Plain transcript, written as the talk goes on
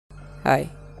Hi.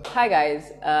 Hi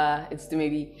guys, it's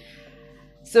Dumebi.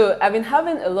 So I've been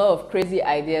having a lot of crazy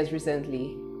ideas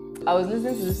recently. I was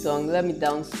listening to this song, Let Me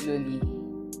Down Slowly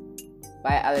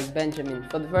by Alec Benjamin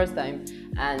for the first time,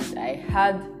 and I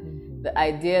had the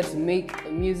idea to make a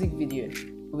music video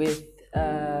with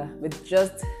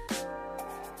just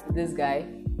this guy,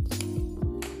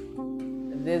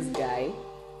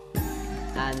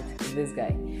 and this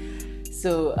guy.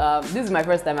 So this is my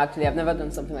first time actually. I've never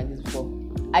done something like this before.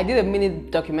 I did a mini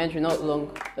documentary not long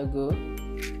ago,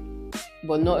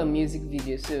 but not a music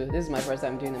video. So this is my first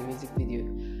time doing a music video.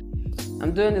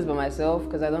 I'm doing this by myself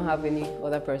because I don't have any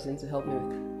other person to help me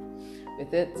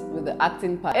with the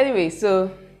acting part. Anyway, so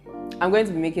I'm going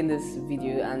to be making this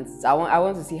video, and I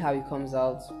want to see how it comes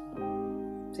out,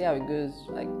 see how it goes,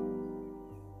 like,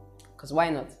 because why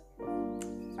not?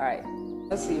 All right,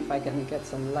 let's see if I can get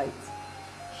some light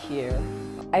here.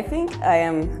 I think I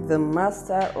am the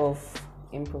master of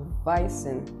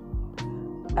improvising.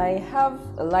 I have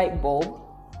a light bulb.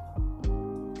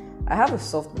 I have a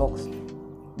softbox,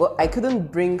 but I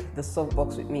couldn't bring the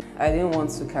softbox with me. I didn't want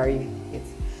to carry it.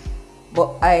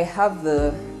 But I have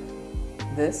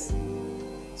this.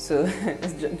 So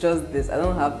it's just this. I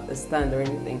don't have a stand or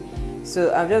anything.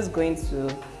 So I'm just going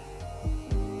to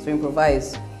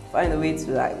improvise. Find a way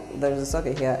to, like, there's a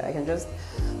socket here. I can just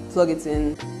plug it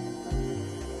in.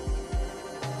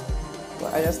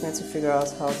 But I just need to figure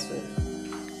out how to.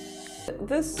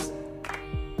 This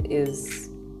is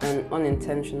an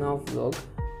unintentional vlog,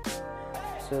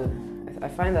 so I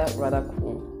find that rather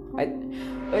cool.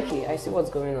 Okay, I see what's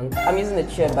going on. I'm using a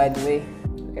chair, by the way.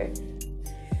 Okay,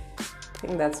 I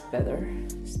think that's better.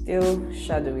 Still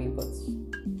shadowy, but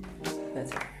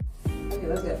better. Okay,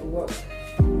 let's get to work.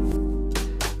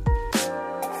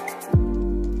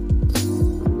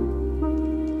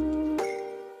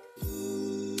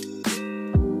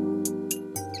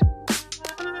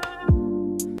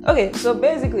 Okay, so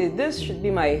basically this should be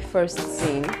my first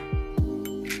scene.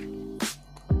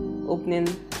 Opening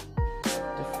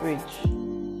the fridge.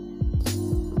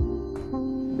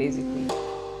 Basically.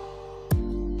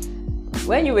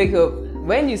 When you wake up,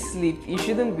 when you sleep, you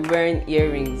shouldn't be wearing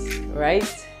earrings, right?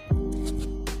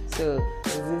 So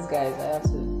these guys, I have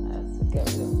to get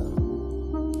rid of them.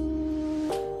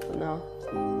 For now.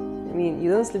 I mean,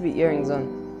 you don't sleep with earrings on.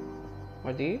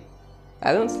 Or do you?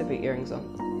 I don't sleep with earrings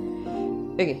on.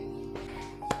 Okay,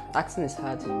 acting is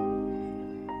hard.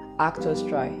 Actors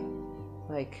try.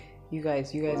 Like, you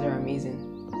guys are amazing.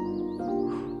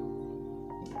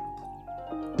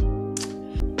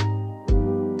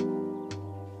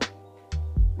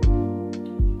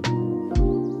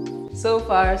 So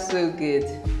far, so good.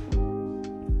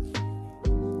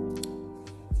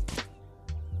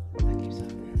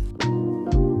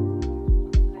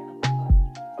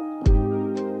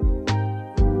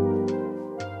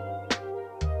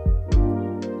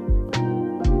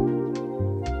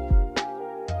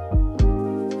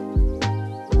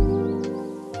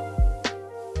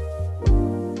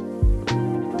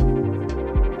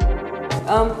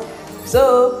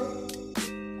 So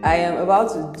I am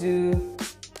about to do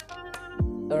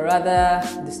a rather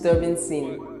disturbing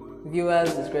scene.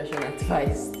 Viewers' discretion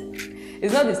advised.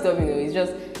 It's not disturbing though, it's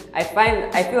just I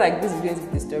feel like this is going to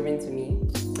be disturbing to me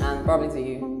and probably to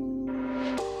you.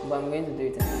 But I'm going to do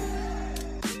it anyway.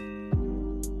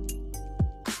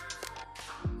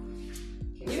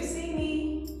 Can you see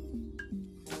me?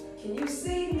 Can you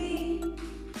see me?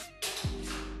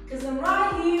 'Cause I'm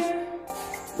right here.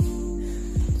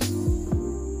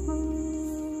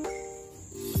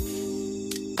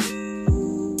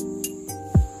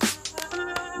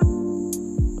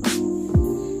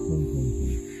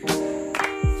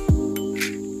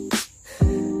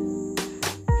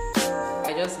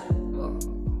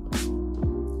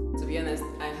 To be honest,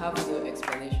 I have no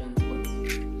explanations, but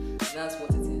that's what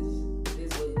it is. It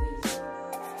is what it is.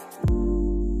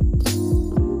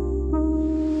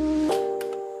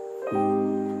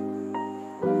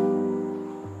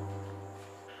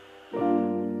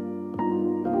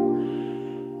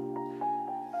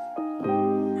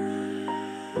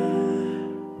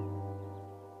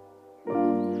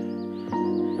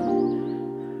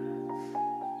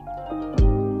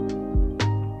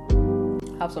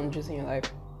 Have some juice in your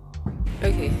life.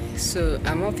 Okay, so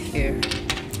I'm up here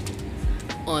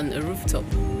on a rooftop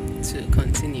to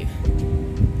continue.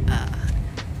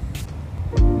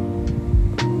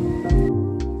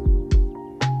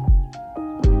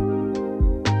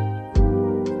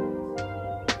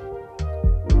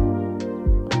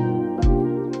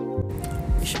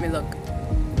 Wish me luck.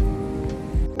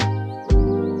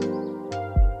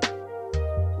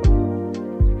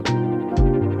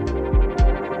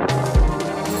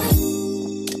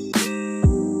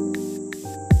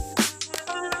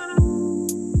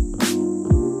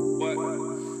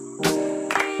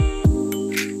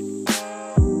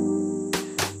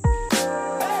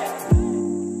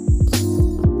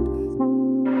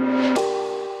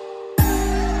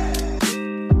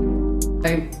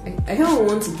 kind of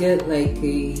want to get like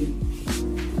a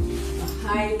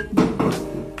high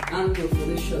angle for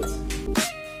this shot.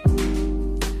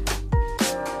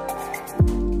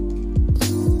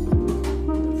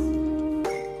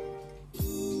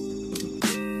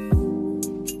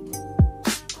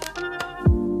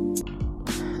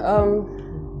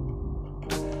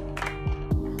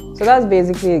 So that's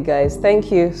basically it, guys.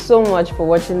 Thank you so much for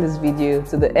watching this video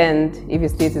to the end. If you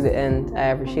stay to the end, I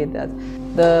appreciate that.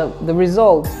 The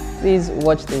results, please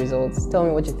watch the results. Tell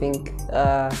me what you think.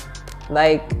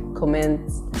 Like,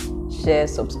 comment, share,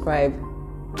 subscribe.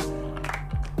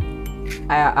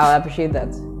 I'll appreciate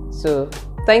that. So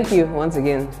thank you once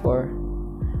again for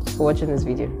watching this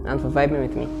video and for vibing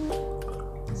with me.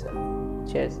 So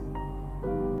cheers.